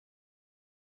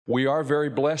We are very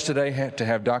blessed today to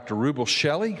have Dr. Rubel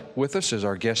Shelly with us as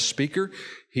our guest speaker.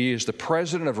 He is the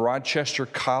president of Rochester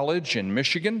College in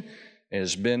Michigan, and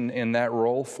has been in that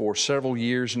role for several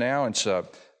years now. It's a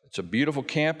beautiful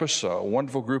campus, a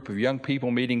wonderful group of young people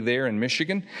meeting there in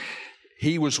Michigan.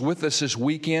 He was with us this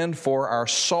weekend for our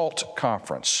SALT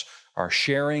conference, our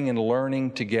Sharing and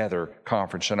Learning Together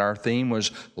conference, and our theme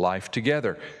was Life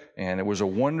Together. And it was a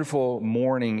wonderful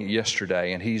morning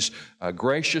yesterday, and he's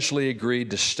graciously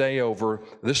agreed to stay over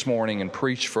this morning and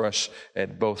preach for us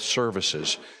at both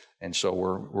services. And so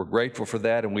we're grateful for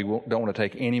that, and we don't want to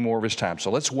take any more of his time.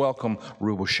 So let's welcome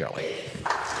Rubel Shelly.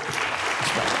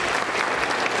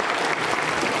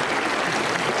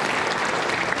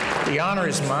 The honor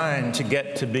is mine to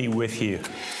get to be with you.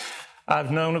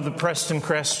 I've known of the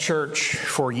Prestoncrest Church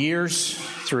for years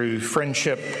through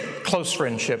close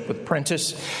friendship with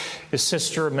Prentice, his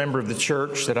sister, a member of the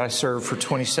church that I served for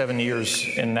 27 years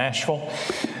in Nashville,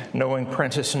 knowing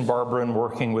Prentice and Barbara and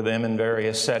working with them in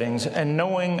various settings, and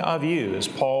knowing of you, as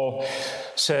Paul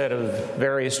said of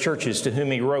various churches to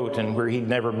whom he wrote and where he'd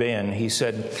never been. He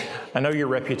said, I know your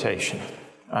reputation.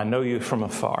 I know you from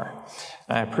afar.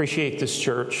 I appreciate this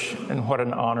church, and what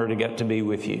an honor to get to be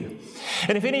with you.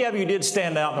 And if any of you did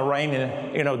stand out in the rain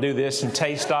and, do this and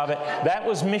taste of it, that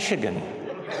was Michigan.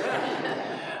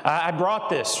 I brought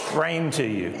this rain to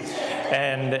you.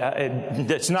 And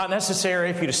it's not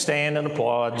necessary for you to stand and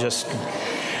applaud.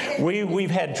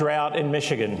 We've had drought in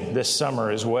Michigan this summer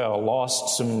as well.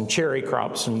 Lost some cherry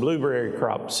crops and blueberry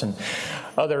crops and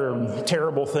other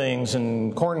terrible things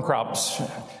and corn crops.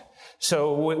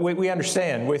 So we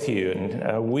understand with you,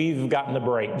 and we've gotten a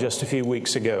break just a few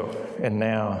weeks ago, and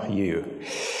now you.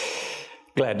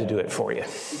 Glad to do it for you.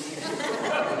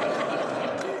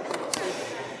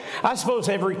 I suppose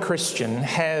every Christian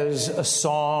has a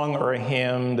song or a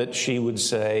hymn that she would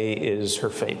say is her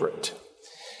favorite.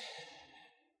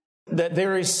 That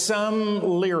there is some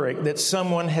lyric that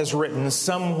someone has written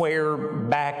somewhere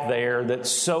back there that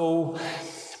so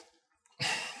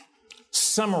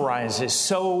summarizes,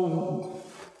 so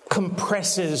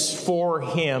compresses for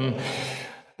him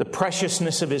the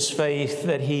preciousness of his faith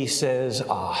that he says,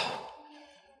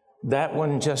 that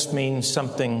one just means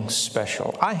something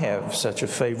special. I have such a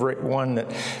favorite, one that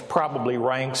probably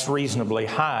ranks reasonably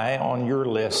high on your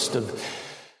list of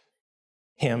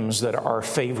hymns that are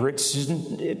favorites.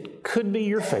 It could be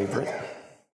your favorite.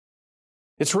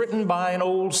 It's written by an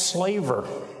old slaver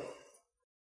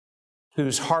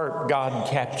whose heart God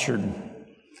captured,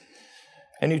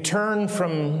 and who turned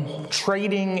from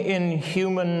trading in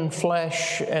human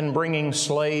flesh and bringing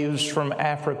slaves from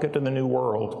Africa to the New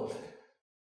World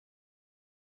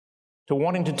to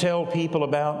wanting to tell people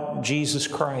about Jesus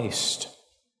Christ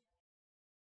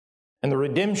and the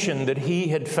redemption that he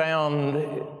had found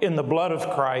in the blood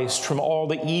of Christ from all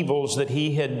the evils that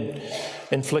he had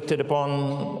inflicted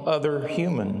upon other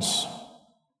humans.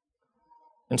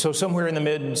 And so somewhere in the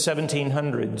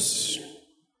mid-1700s,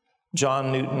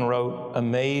 John Newton wrote,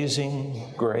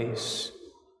 "Amazing grace,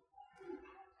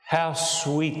 how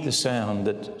sweet the sound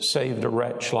that saved a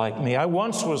wretch like me. I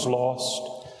once was lost,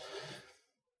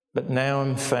 but now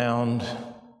am found,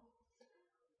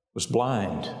 was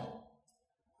blind,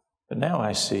 but now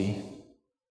I see."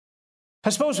 I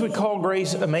suppose we call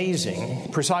grace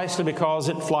amazing precisely because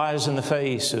it flies in the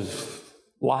face of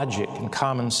logic and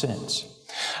common sense.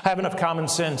 I have enough common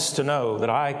sense to know that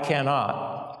I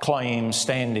cannot claim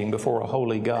standing before a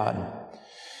holy God.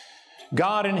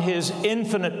 God in His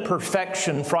infinite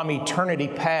perfection from eternity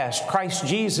past, Christ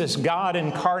Jesus, God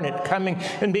incarnate, coming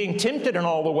and being tempted in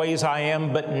all the ways I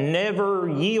am, but never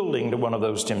yielding to one of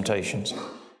those temptations.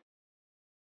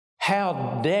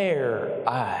 How dare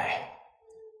I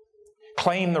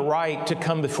claim the right to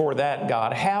come before that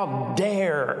God? How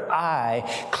dare I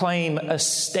claim a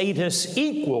status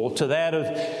equal to that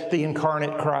of the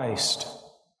incarnate Christ?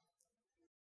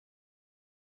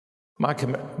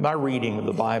 My reading of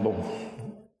the Bible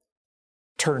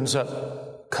turns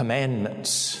up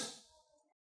commandments.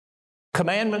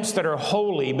 Commandments that are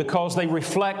holy because they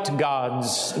reflect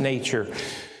God's nature.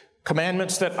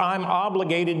 Commandments that I'm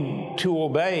obligated to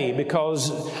obey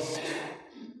because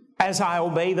as I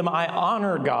obey them, I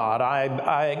honor God,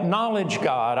 I acknowledge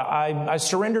God, I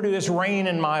surrender to His reign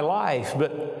in my life.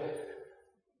 But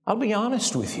I'll be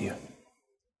honest with you,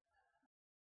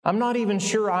 I'm not even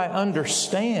sure I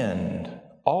understand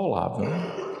all of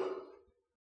them,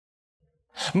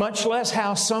 much less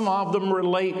how some of them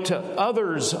relate to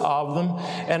others of them,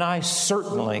 and I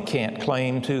certainly can't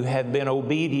claim to have been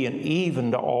obedient even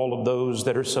to all of those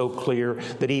that are so clear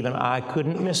that even I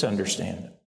couldn't misunderstand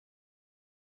them.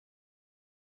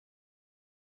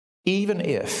 Even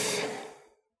if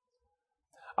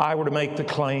I were to make the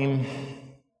claim,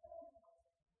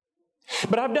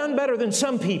 but I've done better than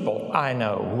some people I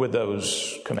know with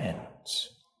those commandments,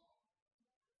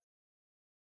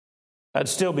 I'd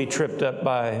still be tripped up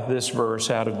by this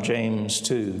verse out of James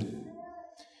 2.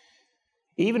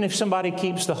 Even if somebody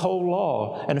keeps the whole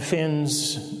law and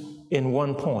offends in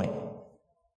one point,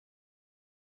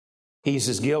 he's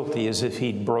as guilty as if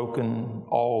he'd broken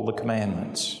all the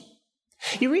commandments.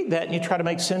 You read that and you try to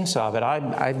make sense of it.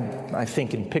 I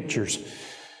think in pictures.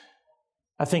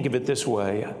 I think of it this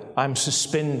way. I'm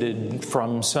suspended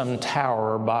from some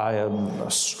tower by a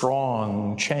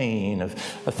strong chain of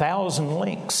 1,000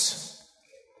 links.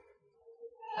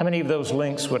 How many of those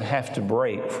links would have to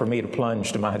break for me to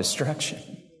plunge to my destruction?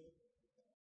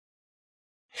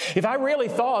 If I really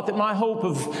thought that my hope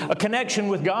of a connection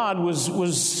with God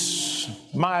was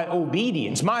my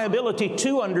obedience, my ability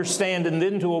to understand and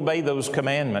then to obey those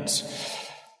commandments,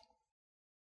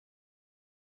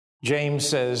 James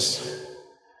says,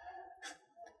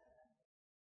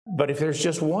 but if there's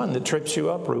just one that trips you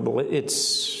up, Rubel,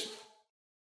 it's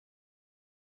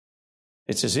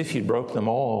as if you broke them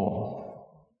all.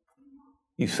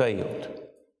 You failed.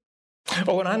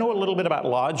 Oh, and I know a little bit about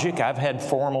logic. I've had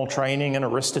formal training in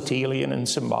Aristotelian and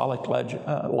symbolic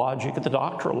logic at the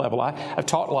doctoral level. I've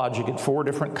taught logic at 4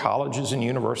 different colleges and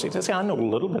universities. I know a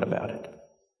little bit about it.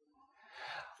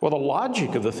 Well, the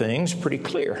logic of the thing's pretty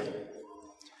clear.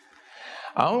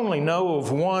 I only know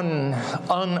of one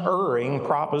unerring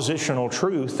propositional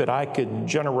truth that I could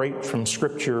generate from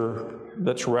Scripture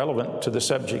that's relevant to the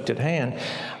subject at hand.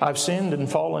 I've sinned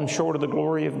and fallen short of the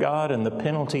glory of God, and the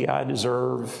penalty I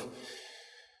deserve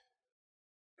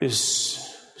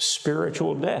is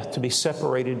spiritual death, to be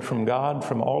separated from God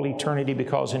from all eternity,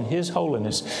 because in His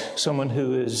holiness, someone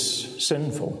who is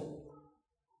sinful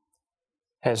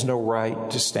has no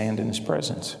right to stand in His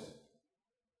presence.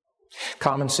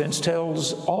 Common sense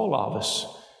tells all of us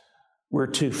we're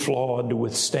too flawed to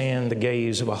withstand the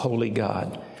gaze of a holy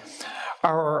God.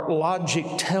 Our logic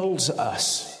tells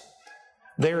us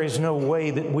there is no way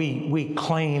that we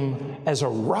claim as a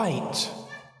right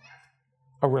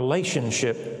a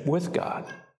relationship with God.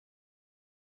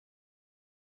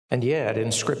 And yet,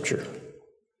 in Scripture,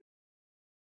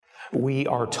 we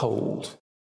are told,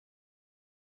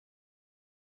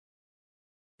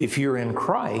 if you're in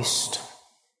Christ,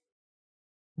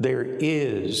 there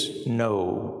is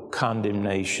no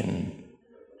condemnation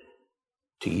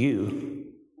to you.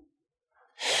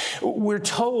 We're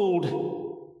told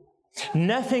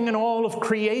nothing in all of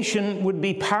creation would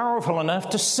be powerful enough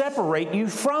to separate you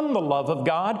from the love of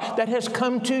God that has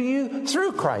come to you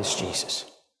through Christ Jesus.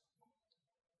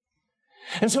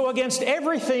 And so against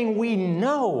everything we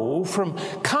know from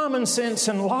common sense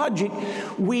and logic,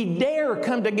 we dare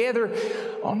come together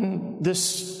on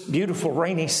this beautiful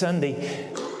rainy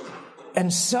Sunday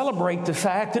and celebrate the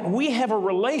fact that we have a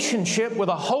relationship with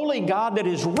a holy God that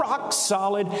is rock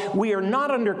solid. We are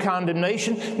not under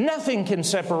condemnation. Nothing can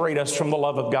separate us from the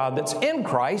love of God that's in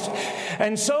Christ.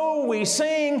 And so we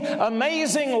sing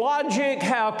amazing logic,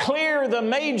 how clear the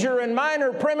major and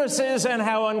minor premises and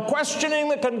how unquestioning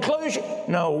the conclusion.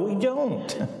 No, we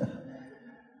don't.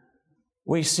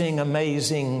 We sing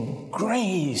amazing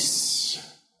grace.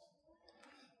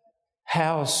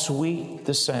 How sweet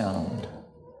the sound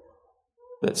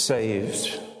that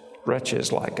saves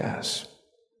wretches like us.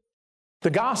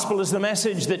 The gospel is the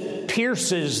message that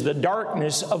pierces the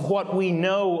darkness of what we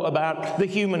know about the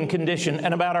human condition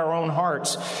and about our own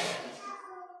hearts.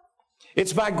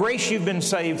 It's by grace you've been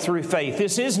saved through faith.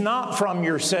 This is not from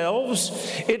yourselves.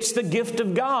 It's the gift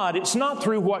of God. It's not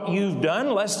through what you've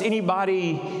done, lest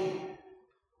anybody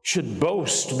should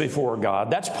boast before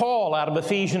God. That's Paul out of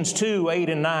Ephesians 2, 8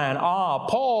 and 9.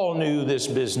 Paul knew this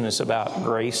business about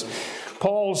grace.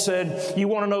 Paul said, you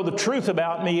want to know the truth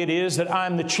about me, it is that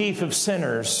I'm the chief of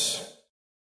sinners.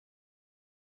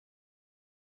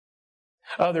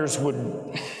 Others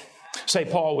would say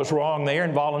Paul was wrong there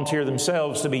and volunteer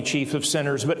themselves to be chief of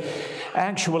sinners, but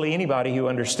actually anybody who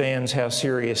understands how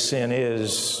serious sin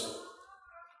is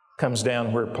comes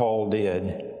down where Paul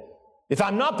did. If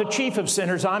I'm not the chief of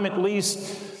sinners, I'm at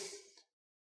least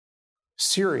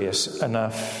serious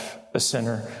enough a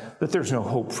sinner that there's no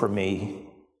hope for me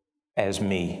as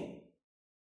me.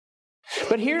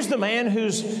 But here's the man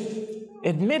who's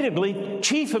admittedly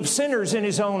chief of sinners in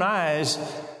his own eyes,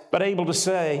 but able to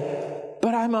say,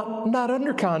 but I'm not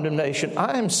under condemnation.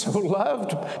 I am so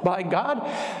loved by God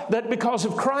that because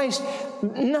of Christ,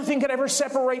 nothing could ever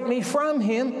separate me from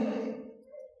Him.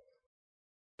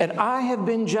 And I have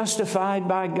been justified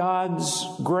by God's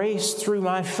grace through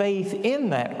my faith in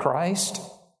that Christ,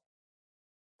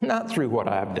 not through what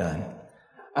I've done.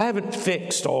 I haven't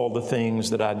fixed all the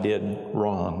things that I did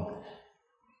wrong.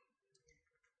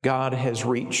 God has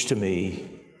reached to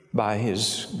me by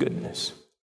His goodness.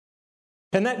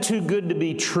 And that too good to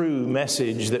be true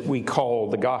message that we call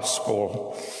the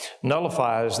gospel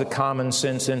nullifies the common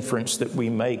sense inference that we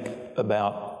make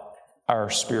about our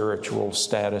spiritual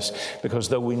status. Because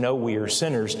though we know we are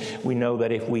sinners, we know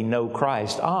that if we know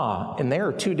Christ, and there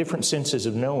are two different senses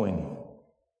of knowing.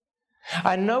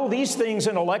 I know these things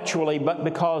intellectually, but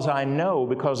because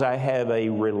I have a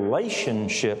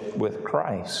relationship with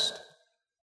Christ.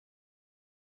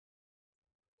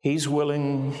 He's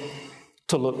willing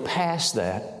to look past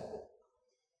that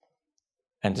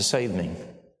and to save me.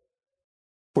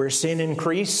 Where sin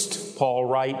increased, Paul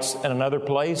writes in another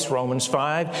place, Romans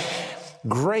 5,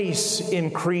 grace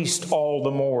increased all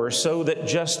the more, so that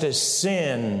just as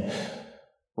sin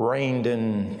reigned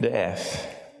in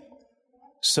death,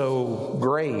 so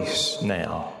grace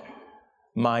now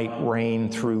might reign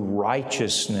through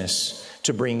righteousness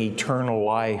to bring eternal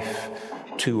life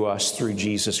to us through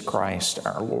Jesus Christ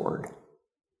our Lord.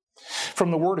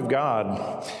 From the Word of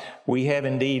God, we have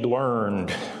indeed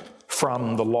learned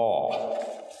from the law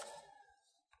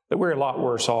that we're a lot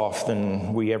worse off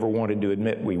than we ever wanted to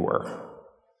admit we were.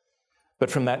 But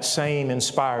from that same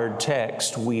inspired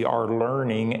text, we are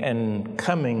learning and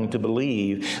coming to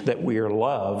believe that we are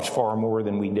loved far more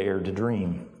than we dared to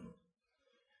dream.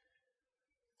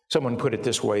 Someone put it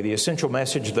this way: the essential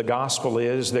message of the gospel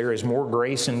is there is more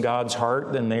grace in God's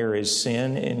heart than there is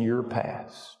sin in your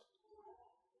past.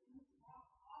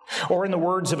 Or in the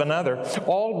words of another,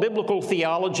 all biblical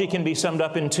theology can be summed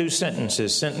up in two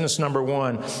sentences. Sentence number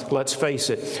one, let's face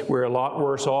it, we're a lot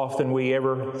worse off than we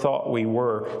ever thought we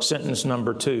were. Sentence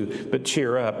number two, but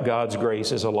cheer up, God's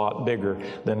grace is a lot bigger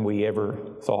than we ever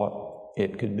thought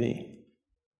it could be.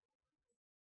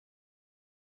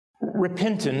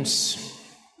 Repentance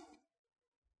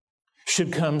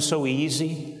should come so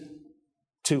easy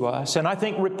to us. And I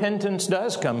think repentance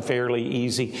does come fairly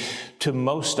easy to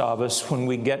most of us when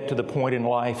we get to the point in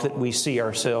life that we see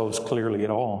ourselves clearly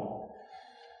at all.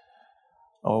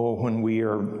 Oh, when we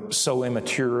are so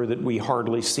immature that we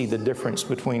hardly see the difference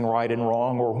between right and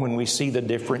wrong, or when we see the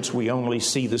difference, we only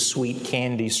see the sweet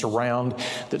candy surround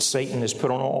that Satan has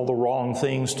put on all the wrong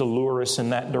things to lure us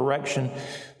in that direction.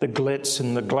 The glitz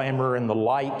and the glamour and the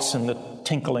lights and the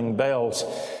tinkling bells.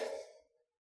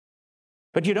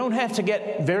 But you don't have to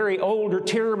get very old or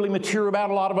terribly mature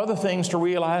about a lot of other things to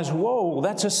realize, whoa,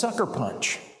 that's a sucker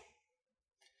punch.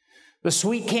 The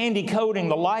sweet candy coating,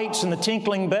 the lights and the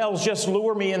tinkling bells just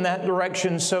lure me in that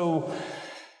direction so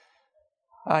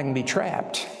I can be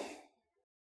trapped.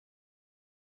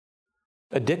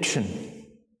 Addiction.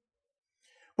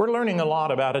 We're learning a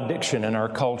lot about addiction in our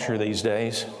culture these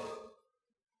days.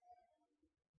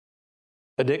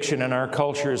 Addiction in our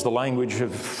culture is the language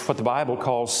of what the Bible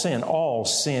calls sin. All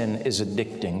sin is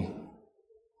addicting.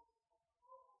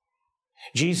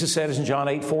 Jesus said in John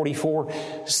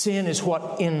 8:44, sin is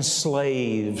what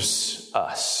enslaves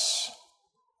us.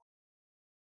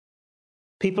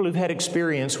 People who've had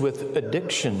experience with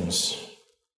addictions,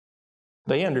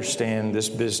 they understand this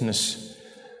business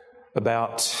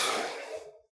about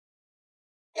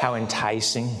how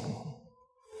enticing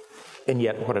and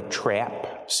yet what a trap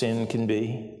sin can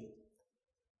be.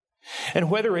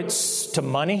 And whether it's to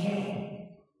money,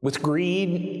 with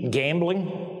greed,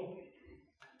 gambling,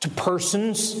 to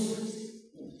persons,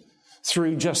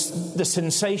 through just the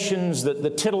sensations,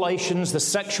 the titillations, the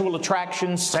sexual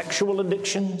attractions, sexual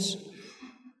addictions,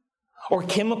 or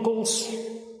chemicals,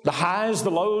 the highs, the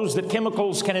lows that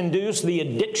chemicals can induce, the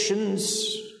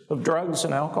addictions of drugs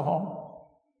and alcohol.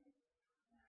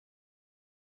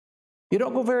 You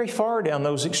don't go very far down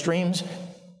those extremes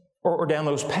or down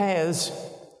those paths,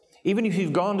 even if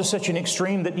you've gone to such an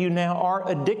extreme that you now are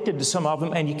addicted to some of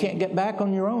them and you can't get back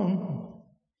on your own.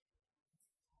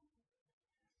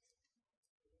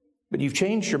 But you've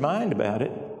changed your mind about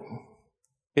it.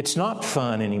 It's not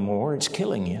fun anymore. It's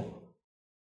killing you.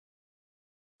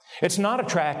 It's not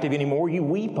attractive anymore. You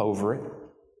weep over it.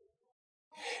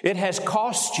 It has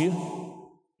cost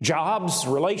you jobs,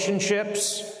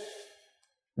 relationships,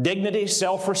 dignity,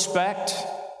 self-respect.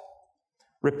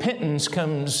 Repentance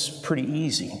comes pretty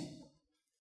easy.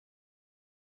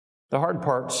 The hard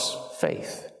part's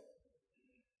faith.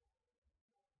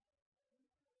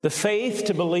 The faith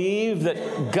to believe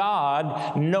that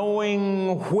God,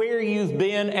 knowing where you've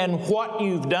been and what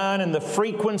you've done and the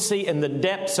frequency and the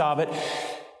depths of it,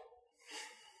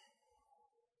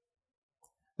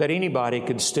 that anybody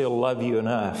could still love you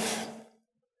enough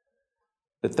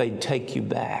that they'd take you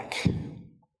back,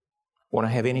 want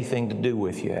to have anything to do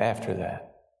with you after that.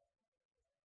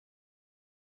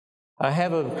 I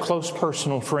have a close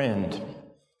personal friend.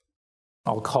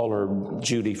 I'll call her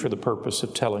Judy for the purpose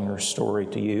of telling her story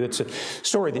to you. It's a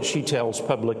story that she tells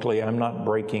publicly. I'm not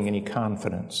breaking any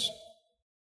confidence.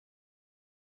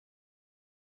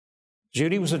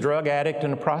 Judy was a drug addict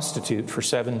and a prostitute for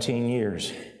 17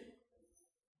 years.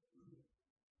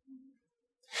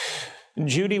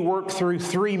 Judy worked through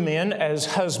 3 men as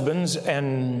husbands,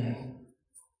 and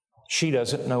she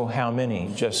doesn't know how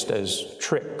many, just as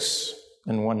tricks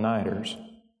and one-nighters.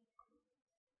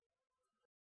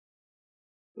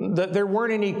 That there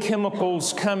weren't any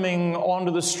chemicals coming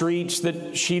onto the streets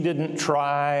that she didn't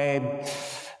try,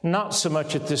 not so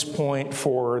much at this point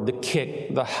for the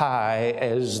kick, the high,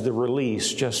 as the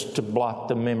release, just to blot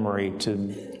the memory,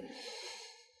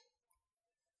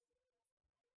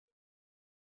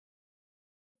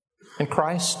 And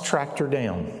Christ tracked her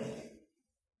down.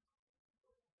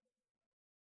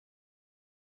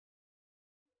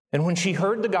 And when she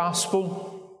heard the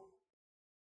gospel,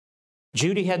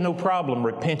 Judy had no problem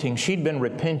repenting. She'd been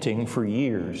repenting for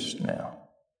years now.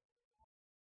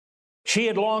 She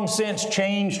had long since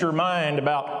changed her mind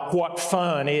about what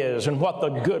fun is and what the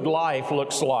good life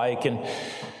looks like. And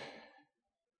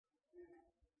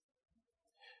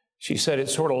she said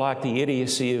it's sort of like the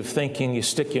idiocy of thinking you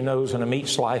stick your nose in a meat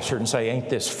slicer and say, "Ain't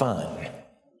this fun?"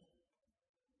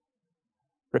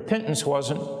 Repentance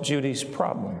wasn't Judy's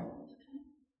problem.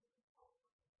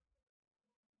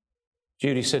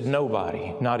 Judy said,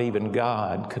 "Nobody, not even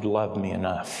God, could love me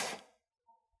enough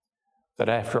that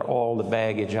after all the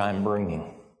baggage I'm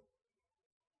bringing,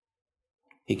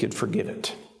 He could forgive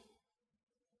it."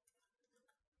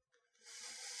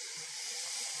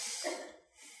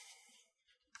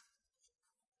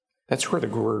 That's where the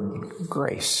word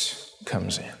grace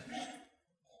comes in.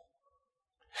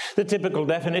 The typical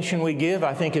definition we give,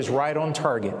 I think, is right on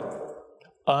target.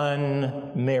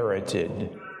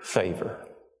 Unmerited favor.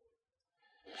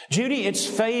 Judy, it's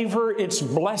favor, it's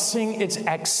blessing, it's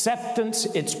acceptance,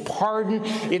 it's pardon,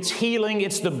 it's healing,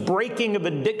 it's the breaking of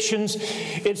addictions,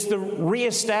 it's the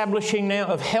reestablishing now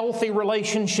of healthy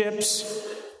relationships.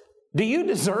 Do you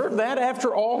deserve that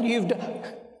after all you've done?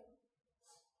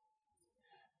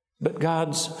 But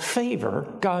God's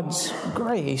favor, God's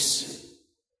grace.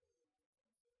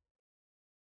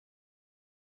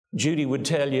 Judy would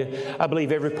tell you, I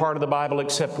believe every part of the Bible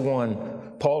except one.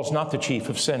 Paul's not the chief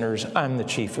of sinners, I'm the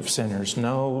chief of sinners.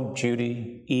 No,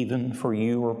 Judy, even for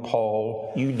you or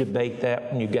Paul, you debate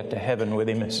that when you get to heaven with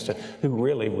him as to who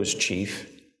really was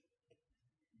chief.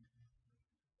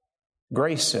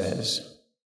 Grace says,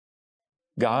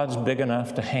 God's big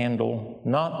enough to handle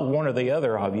not one or the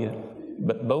other of you,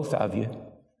 but both of you,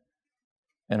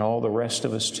 and all the rest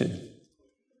of us too.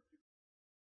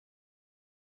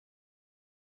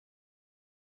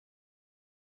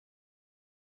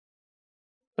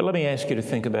 But let me ask you to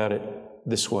think about it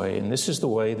this way, and this is the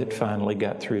way that finally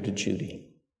got through to Judy.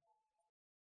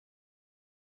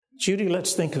 Judy,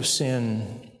 let's think of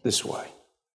sin this way.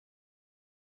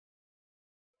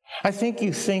 I think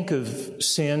you think of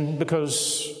sin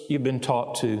because you've been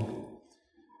taught to.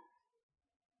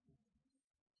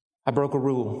 I broke a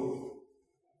rule.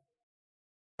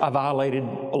 I violated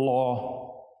a law.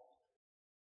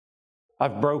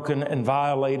 I've broken and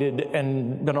violated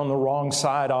and been on the wrong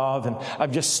side of, and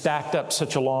I've just stacked up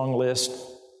such a long list.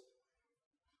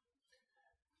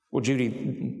 Well,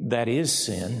 Judy, that is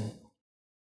sin.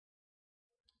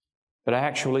 But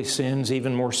actually, sin's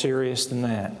even more serious than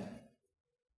that.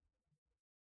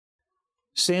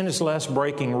 Sin is less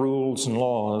breaking rules and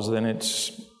laws than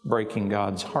it's breaking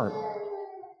God's heart.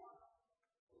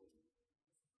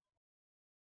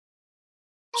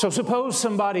 So suppose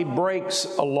somebody breaks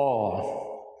a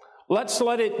law. Let's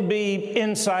let it be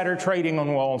insider trading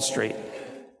on Wall Street.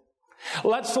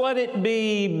 Let's let it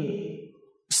be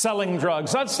selling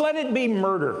drugs. Let's let it be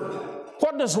murder.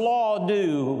 What does law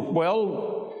do?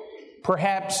 Well,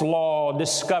 perhaps law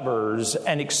discovers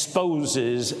and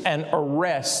exposes and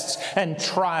arrests and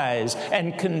tries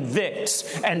and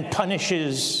convicts and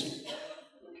punishes.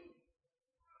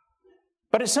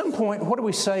 But at some point, what do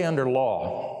we say under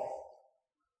law?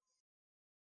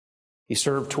 He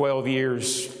served 12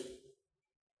 years.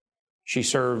 She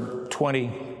served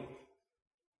 20.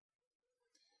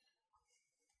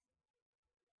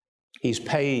 He's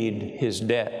paid his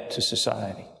debt to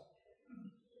society.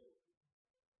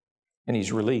 And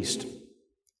he's released.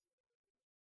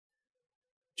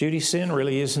 Judy, sin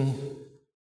really isn't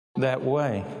that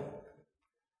way.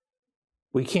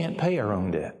 We can't pay our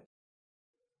own debt.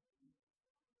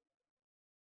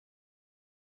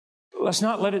 Let's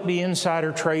not let it be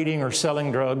insider trading or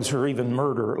selling drugs or even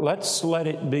murder. Let's let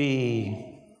it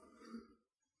be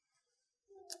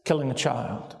killing a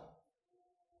child.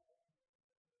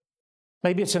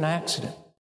 Maybe it's an accident.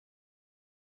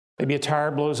 Maybe a tire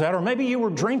blows out, or maybe you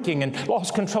were drinking and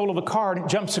lost control of a car and it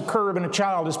jumps a curb and a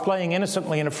child is playing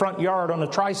innocently in a front yard on a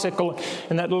tricycle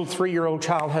and that little 3-year-old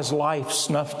child has life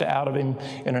snuffed out of him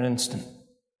in an instant.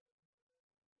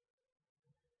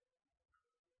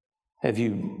 Have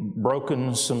you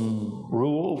broken some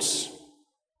rules?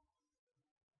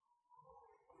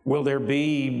 Will there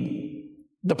be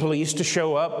the police to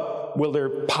show up? Will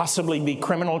there possibly be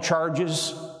criminal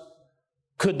charges?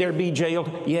 Could there be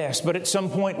jail? Yes, but at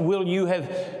some point, will you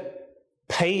have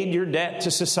paid your debt to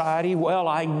society? Well,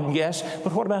 I guess.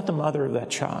 But what about the mother of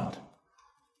that child?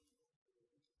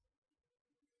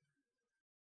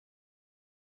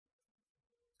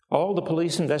 All the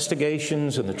police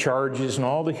investigations and the charges and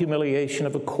all the humiliation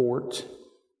of a court,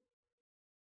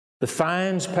 the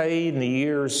fines paid and the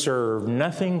years served,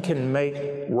 nothing can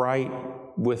make right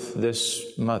with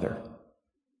this mother.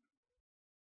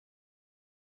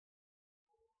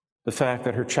 The fact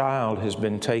that her child has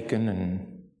been taken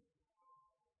and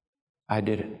I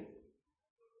did it.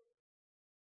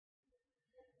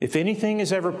 If anything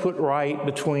is ever put right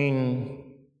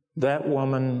between that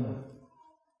woman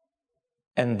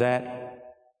and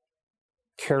that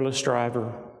careless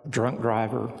driver, drunk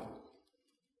driver,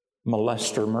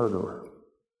 molester, murderer,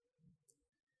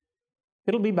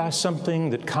 it'll be by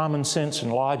something that common sense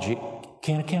and logic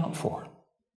can't account for.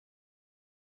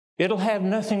 It'll have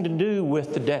nothing to do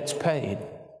with the debts paid.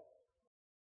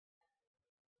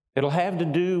 It'll have to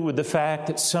do with the fact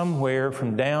that somewhere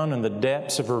from down in the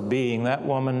depths of her being, that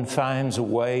woman finds a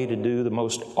way to do the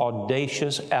most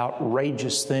audacious,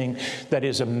 outrageous thing that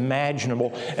is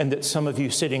imaginable, and that some of you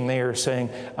sitting there are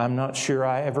saying, I'm not sure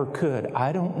I ever could.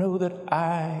 I don't know that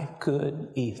I could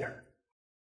either.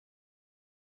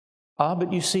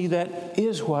 But you see, that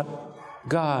is what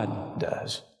God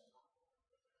does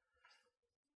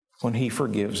when He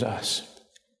forgives us.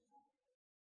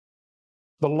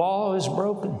 The law is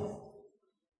broken.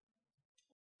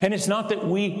 And it's not that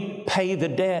we pay the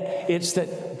debt, it's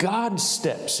that God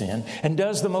steps in and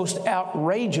does the most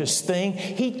outrageous thing.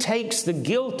 He takes the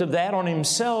guilt of that on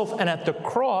Himself, and at the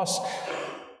cross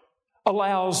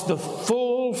allows the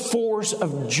full force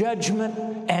of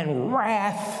judgment and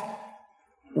wrath,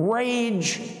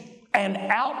 rage and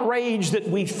outrage that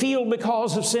we feel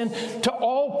because of sin to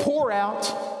all pour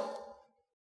out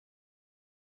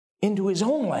into His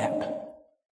own lap.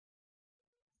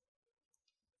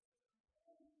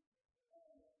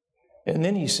 And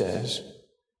then He says,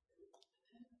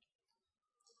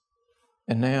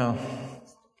 and now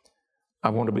I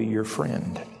want to be your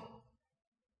friend.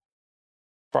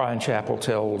 Brian Chappell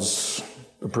tells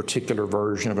a particular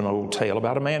version of an old tale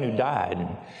about a man who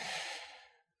died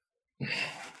and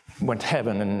went to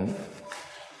heaven, and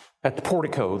at the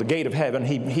portico, the gate of heaven,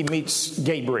 he meets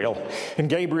Gabriel. And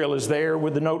Gabriel is there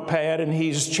with the notepad, and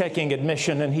he's checking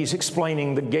admission, and he's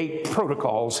explaining the gate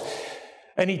protocols.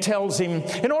 And he tells him,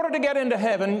 in order to get into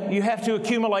heaven, you have to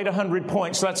accumulate 100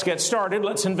 points. Let's get started.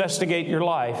 Let's investigate your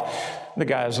life. The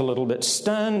guy's a little bit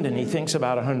stunned, and he thinks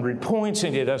about 100 points,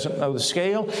 and he doesn't know the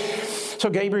scale.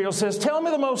 So Gabriel says, tell me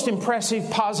the most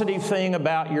impressive, positive thing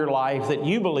about your life that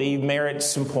you believe merits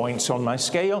some points on my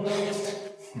scale.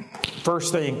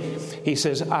 First thing, he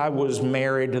says, I was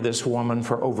married to this woman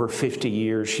for over 50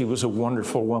 years. She was a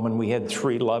wonderful woman. We had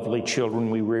 3 lovely children.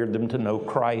 We reared them to know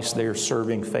Christ. They're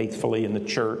serving faithfully in the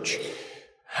church.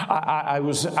 I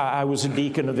was a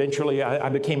deacon. Eventually, I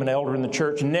became an elder in the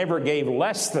church. Never gave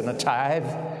less than a tithe.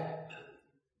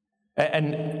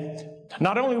 And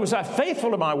not only was I faithful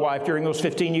to my wife during those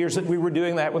 15 years that we were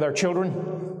doing that with our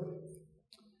children,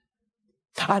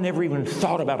 I never even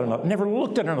thought about another, never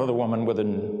looked at another woman with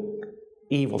an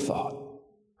evil thought.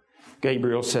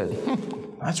 Gabriel said,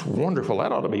 that's wonderful.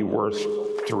 That ought to be worth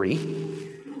 3.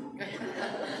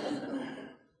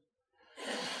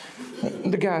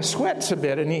 The guy sweats a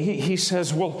bit, and he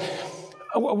says, we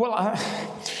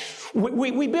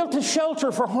built a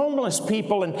shelter for homeless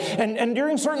people, and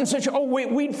during certain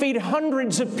situations, we'd feed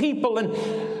hundreds of people. And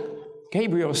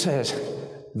Gabriel says,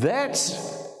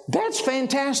 that's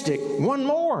fantastic. One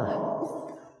more.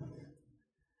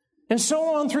 And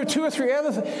so on through 2 or 3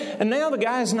 other things. And now the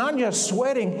guy's not just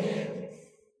sweating.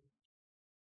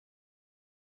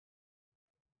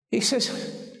 He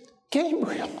says,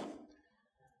 Gabriel,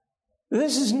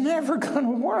 this is never going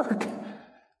to work.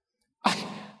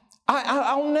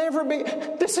 I'll never be,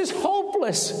 this is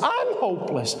hopeless. I'm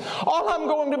hopeless. All I'm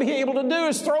going to be able to do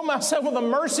is throw myself in the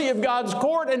mercy of God's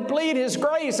court and plead His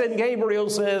grace. And Gabriel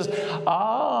says,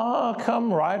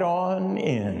 come right on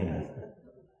in.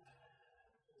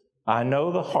 I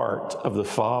know the heart of the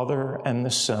Father and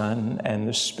the Son and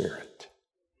the Spirit.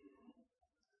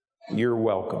 You're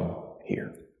welcome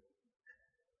here.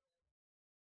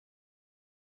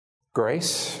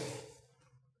 Grace,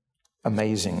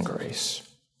 amazing grace.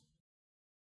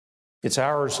 It's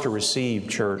ours to receive,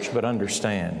 church, but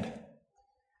understand,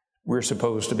 we're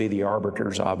supposed to be the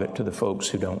arbiters of it to the folks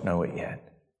who don't know it yet.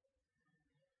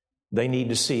 They need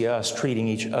to see us treating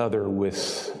each other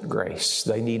with grace.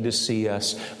 They need to see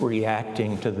us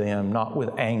reacting to them, not with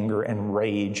anger and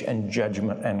rage and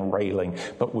judgment and railing,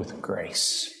 but with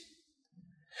grace.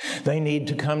 They need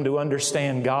to come to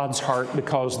understand God's heart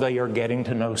because they are getting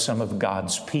to know some of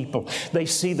God's people. They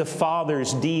see the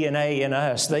Father's DNA in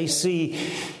us. They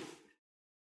see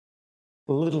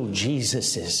little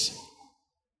Jesuses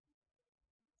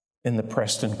in the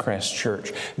Prestoncrest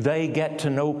Church. They get to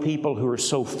know people who are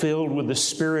so filled with the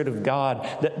Spirit of God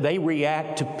that they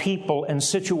react to people and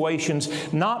situations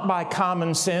not by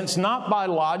common sense, not by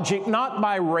logic, not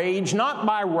by rage, not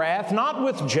by wrath, not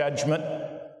with judgment,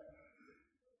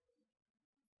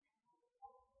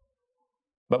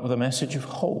 but with a message of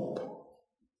hope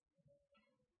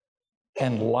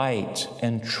and light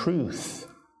and truth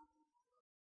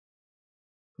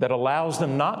that allows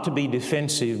them not to be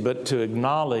defensive, but to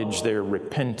acknowledge their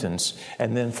repentance,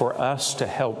 and then for us to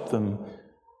help them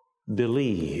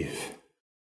believe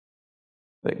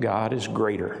that God is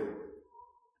greater.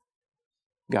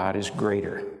 God is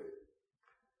greater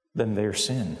than their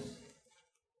sin.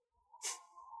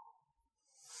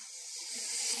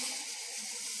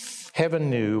 Heaven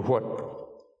knew what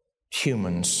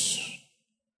humans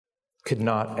could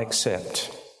not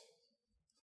accept.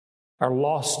 Our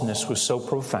lostness was so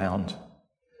profound,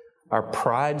 our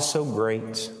pride so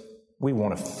great, we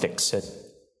want to fix it.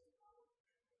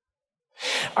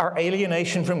 Our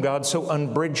alienation from God so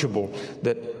unbridgeable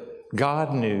that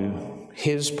God knew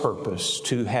His purpose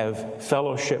to have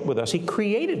fellowship with us. He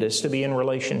created us to be in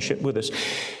relationship with us.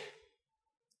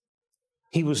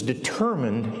 He was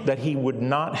determined that He would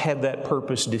not have that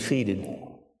purpose defeated.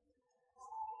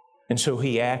 And so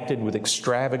He acted with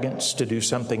extravagance to do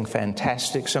something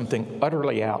fantastic, something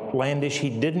utterly outlandish. He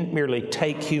didn't merely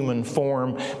take human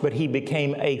form, but He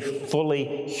became a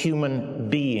fully human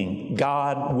being,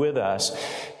 God with us,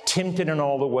 tempted in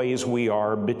all the ways we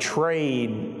are,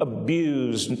 betrayed,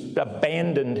 abused,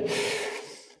 abandoned,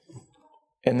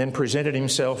 and then presented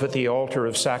Himself at the altar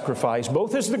of sacrifice,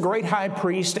 both as the great high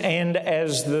priest and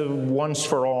as the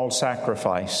once-for-all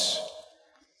sacrifice,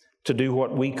 to do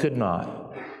what we could not.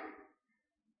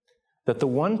 That the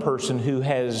one person who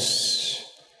has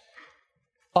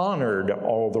honored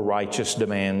all the righteous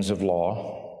demands of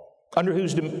law, under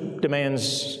whose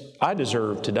demands I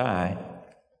deserve to die,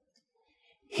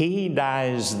 He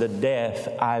dies the death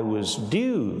I was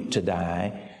due to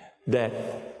die,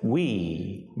 that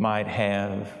we might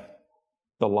have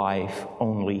the life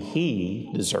only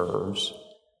He deserves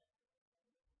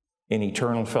in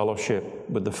eternal fellowship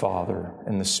with the Father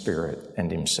and the Spirit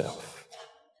and Himself.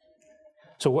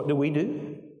 So what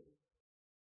do?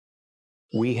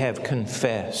 We have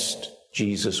confessed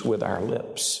Jesus with our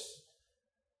lips,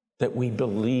 that we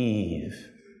believe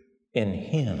in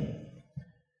Him.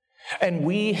 And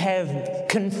we have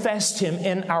confessed Him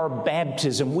in our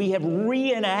baptism. We have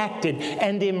reenacted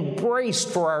and embraced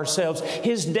for ourselves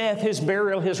His death, His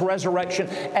burial, His resurrection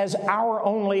as our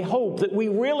only hope, that we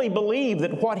really believe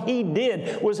that what He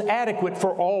did was adequate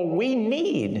for all we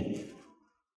need.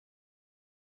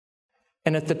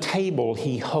 And at the table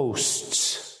He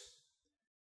hosts,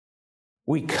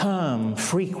 we come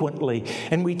frequently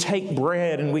and we take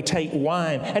bread and we take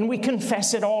wine and we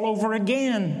confess it all over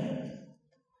again.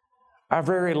 Our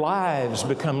very lives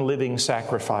become living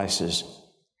sacrifices.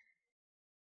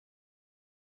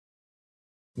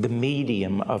 The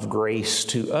medium of grace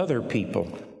to other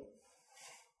people,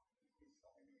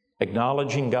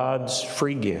 acknowledging God's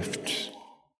free gift.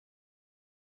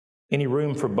 Any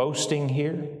room for boasting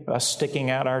here? Us sticking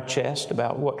out our chest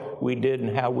about what we did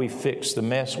and how we fixed the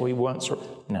mess we once were?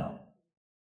 No.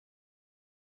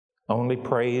 Only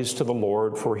praise to the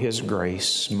Lord for His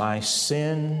grace. My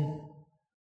sin,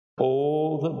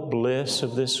 oh, the bliss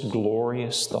of this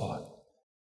glorious thought.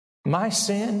 My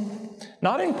sin,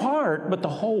 not in part, but the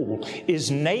whole, is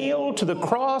nailed to the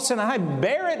cross and I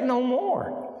bear it no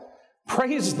more.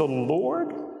 Praise the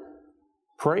Lord.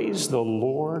 Praise the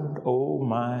Lord, O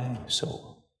my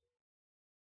soul.